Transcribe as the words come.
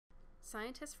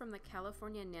Scientists from the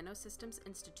California Nanosystems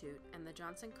Institute and the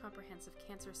Johnson Comprehensive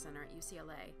Cancer Center at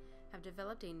UCLA have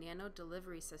developed a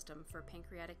nano-delivery system for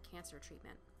pancreatic cancer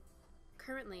treatment.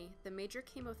 Currently, the major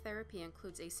chemotherapy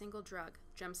includes a single drug,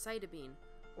 gemcitabine,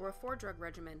 or a 4-drug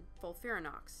regimen,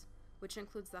 FOLFIRINOX, which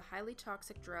includes the highly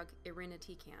toxic drug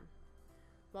irinotecan.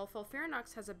 While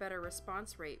FOLFIRINOX has a better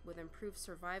response rate with improved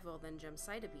survival than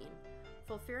gemcitabine,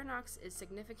 FOLFIRINOX is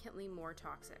significantly more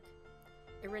toxic.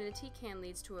 Irinotecan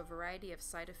leads to a variety of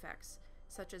side effects,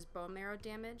 such as bone marrow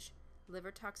damage,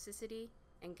 liver toxicity,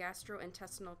 and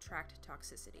gastrointestinal tract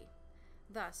toxicity.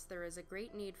 Thus, there is a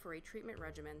great need for a treatment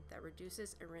regimen that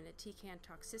reduces irinotecan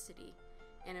toxicity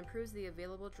and improves the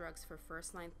available drugs for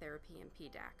first-line therapy in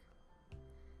PDAC.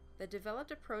 The developed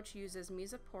approach uses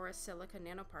mesoporous silica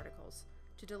nanoparticles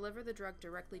to deliver the drug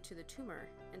directly to the tumor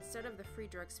instead of the free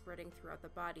drug spreading throughout the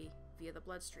body via the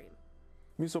bloodstream.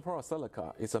 Mesoporous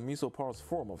silica is a mesoporous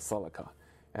form of silica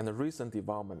and a recent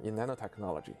development in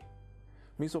nanotechnology.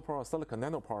 Mesoporous silica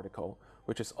nanoparticle,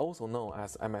 which is also known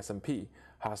as MSNP,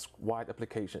 has wide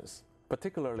applications,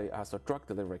 particularly as a drug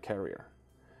delivery carrier.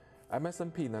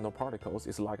 MSNP nanoparticles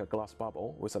is like a glass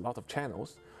bubble with a lot of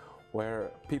channels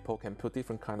where people can put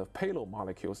different kind of payload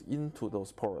molecules into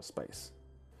those porous space.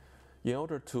 In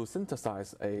order to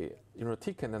synthesize a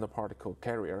irinotecan nanoparticle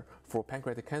carrier for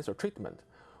pancreatic cancer treatment,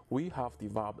 we have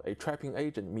developed a trapping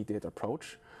agent-mediated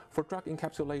approach for drug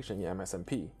encapsulation in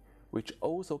MSNP, which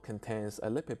also contains a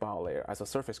lipid bilayer as a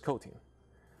surface coating.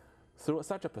 Through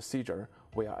such a procedure,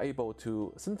 we are able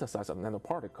to synthesize a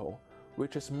nanoparticle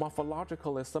which is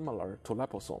morphologically similar to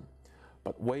liposome,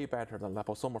 but way better than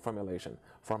liposomal formulation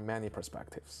from many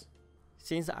perspectives.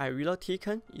 Since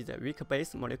irinotecan is a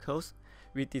weak-base molecules,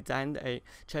 we designed a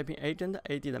trapping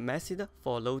agent-aided method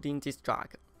for loading this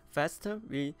drug. First,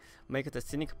 we make the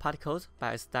thinning particles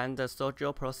by a standard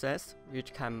surgical process,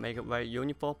 which can make very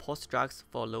uniform post-drugs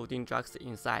for loading drugs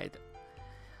inside.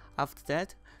 After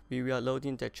that, we will load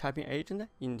the trapping agent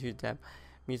into the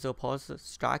mesoporous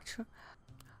structure.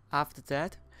 After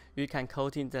that, we can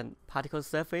coat the particle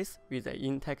surface with the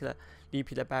intact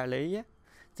lipid bilayer.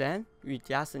 Then, we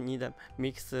just need to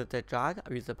mix the drug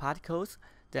with the particles.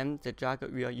 Then the drug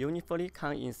will uniformly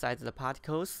come inside the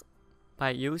particles.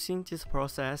 By using this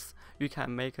process, we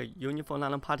can make uniform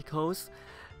nanoparticles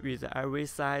with every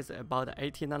size about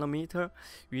 80 nanometer,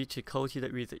 which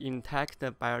coated with intact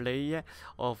bilayer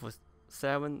of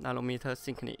 7 nanometer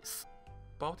thickness.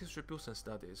 Biodistribution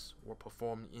studies were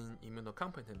performed in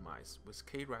immunocompetent mice with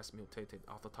KRAS mutated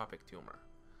orthotopic tumor.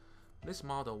 This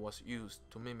model was used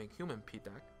to mimic human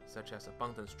PDAC, such as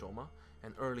abundant stroma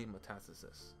and early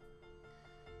metastasis.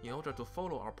 In order to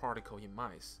follow our particle in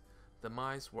mice, the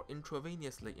mice were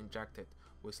intravenously injected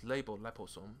with labeled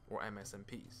liposome or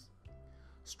MSNPs.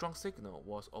 Strong signal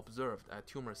was observed at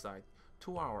tumor site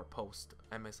 2 hours post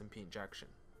MSNP injection.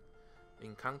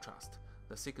 In contrast,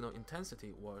 the signal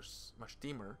intensity was much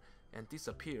dimmer and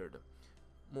disappeared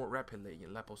more rapidly in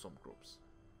liposome groups.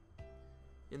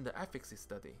 In the efficacy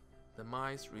study, the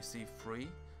mice received free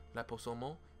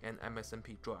liposomal and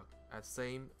MSNP drug at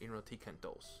same irinotecan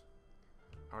dose.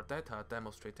 Our data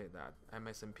demonstrated that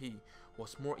MSNP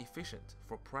was more efficient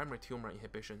for primary tumor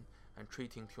inhibition and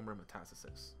treating tumor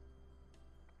metastasis.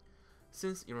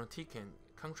 Since irinotecan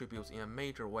contributes in a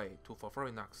major way to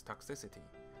FOLFIRINOX toxicity,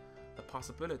 the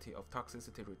possibility of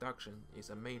toxicity reduction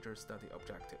is a major study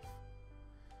objective.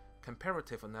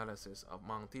 Comparative analysis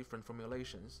among different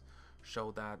formulations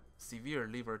show that severe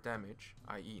liver damage,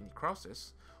 i.e.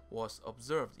 necrosis, was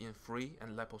observed in free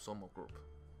and liposomal group.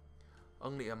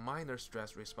 Only a minor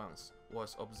stress response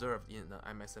was observed in the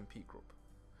MSNP group.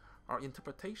 Our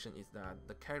interpretation is that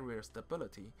the carrier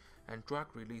stability and drug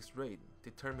release rate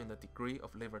determine the degree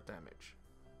of liver damage.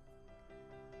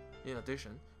 In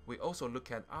addition, we also look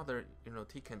at other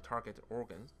irinotecan targeted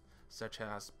organs, such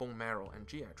as bone marrow and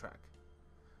GI tract.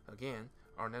 Again,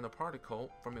 our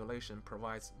nanoparticle formulation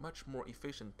provides much more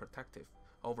efficient protective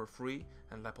over free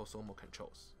and liposomal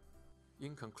controls.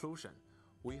 In conclusion,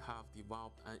 we have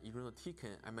developed an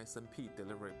irinotecan MSNP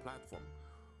delivery platform,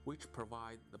 which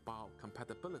provides the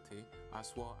biocompatibility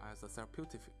as well as the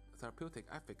therapeutic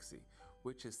efficacy,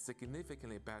 which is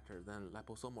significantly better than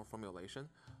liposomal formulation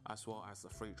as well as the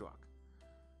free drug.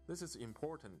 This is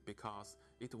important because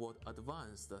it would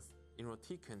advance the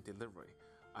irinotecan delivery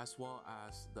as well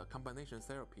as the combination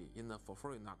therapy in the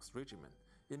FOLFIRINOX regimen,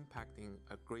 impacting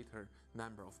a greater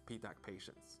number of PDAC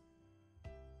patients.